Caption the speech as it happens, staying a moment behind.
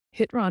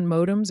Hitron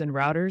modems and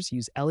routers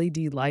use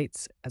LED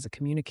lights as a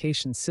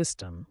communication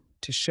system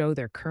to show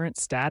their current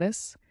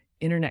status,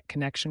 internet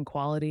connection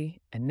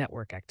quality, and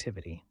network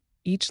activity.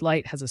 Each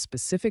light has a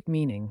specific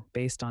meaning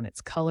based on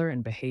its color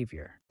and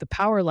behavior. The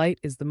power light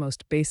is the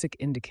most basic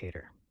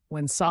indicator.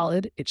 When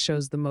solid, it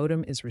shows the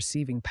modem is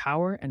receiving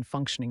power and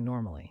functioning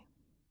normally.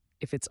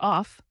 If it's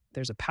off,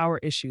 there's a power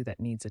issue that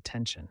needs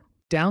attention.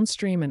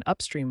 Downstream and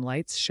upstream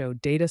lights show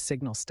data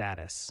signal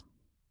status.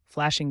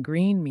 Flashing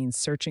green means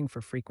searching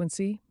for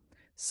frequency,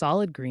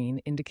 solid green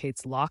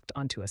indicates locked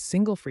onto a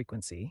single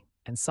frequency,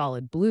 and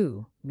solid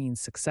blue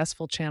means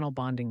successful channel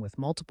bonding with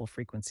multiple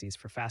frequencies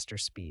for faster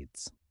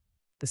speeds.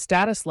 The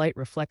status light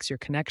reflects your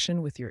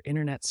connection with your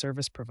internet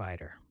service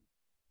provider.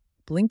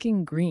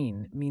 Blinking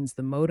green means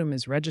the modem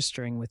is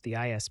registering with the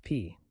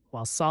ISP,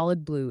 while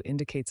solid blue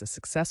indicates a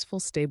successful,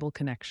 stable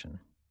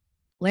connection.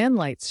 LAN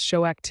lights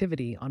show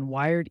activity on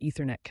wired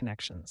Ethernet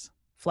connections.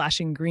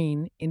 Flashing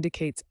green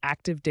indicates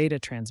active data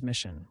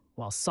transmission,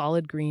 while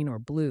solid green or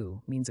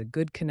blue means a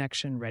good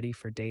connection ready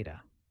for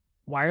data.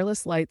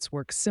 Wireless lights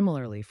work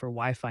similarly for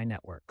Wi-Fi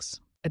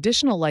networks.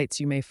 Additional lights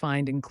you may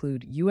find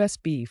include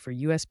USB for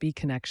USB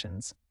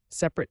connections,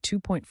 separate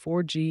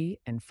 2.4G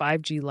and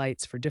 5G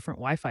lights for different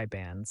Wi-Fi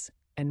bands,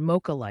 and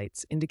Mocha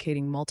lights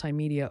indicating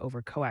multimedia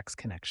over coax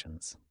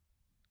connections.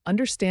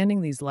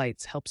 Understanding these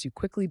lights helps you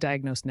quickly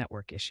diagnose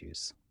network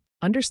issues.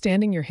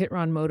 Understanding your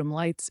Hitron modem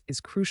lights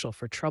is crucial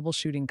for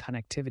troubleshooting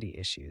connectivity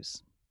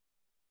issues.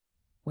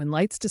 When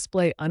lights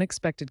display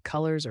unexpected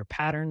colors or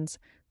patterns,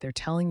 they're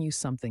telling you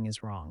something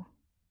is wrong.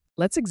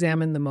 Let's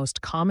examine the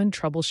most common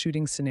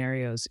troubleshooting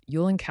scenarios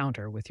you'll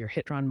encounter with your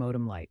Hitron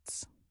modem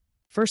lights.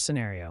 First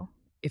scenario: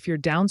 if your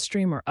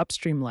downstream or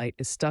upstream light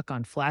is stuck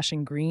on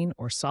flashing green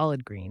or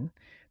solid green,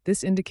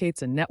 this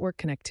indicates a network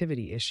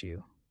connectivity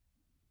issue.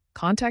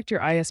 Contact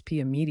your ISP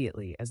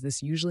immediately, as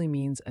this usually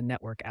means a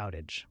network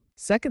outage.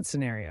 Second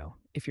scenario: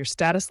 if your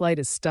status light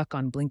is stuck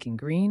on blinking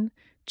green,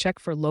 check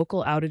for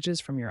local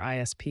outages from your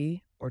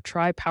ISP or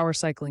try power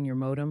cycling your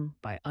modem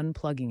by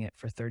unplugging it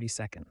for 30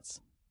 seconds.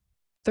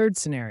 Third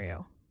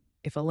scenario: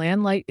 if a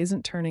LAN light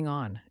isn't turning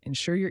on,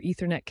 ensure your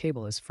Ethernet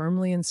cable is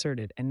firmly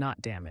inserted and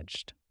not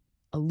damaged.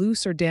 A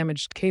loose or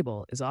damaged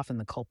cable is often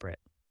the culprit.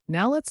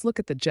 Now let's look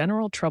at the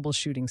general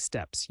troubleshooting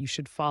steps you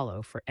should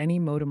follow for any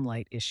modem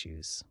light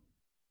issues.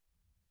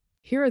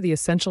 Here are the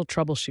essential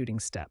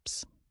troubleshooting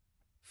steps.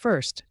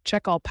 First,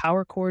 check all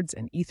power cords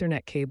and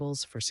Ethernet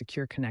cables for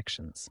secure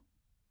connections.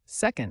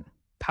 Second,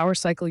 power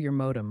cycle your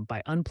modem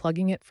by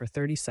unplugging it for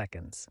 30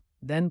 seconds,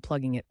 then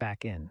plugging it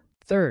back in.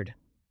 Third,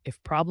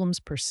 if problems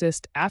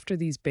persist after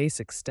these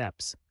basic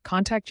steps,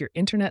 contact your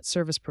internet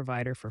service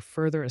provider for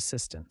further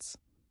assistance.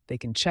 They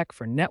can check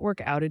for network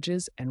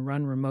outages and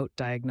run remote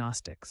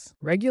diagnostics.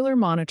 Regular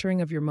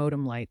monitoring of your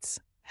modem lights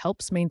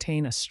helps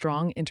maintain a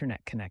strong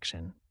internet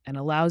connection and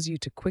allows you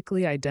to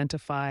quickly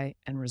identify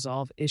and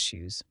resolve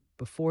issues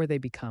before they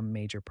become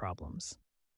major problems.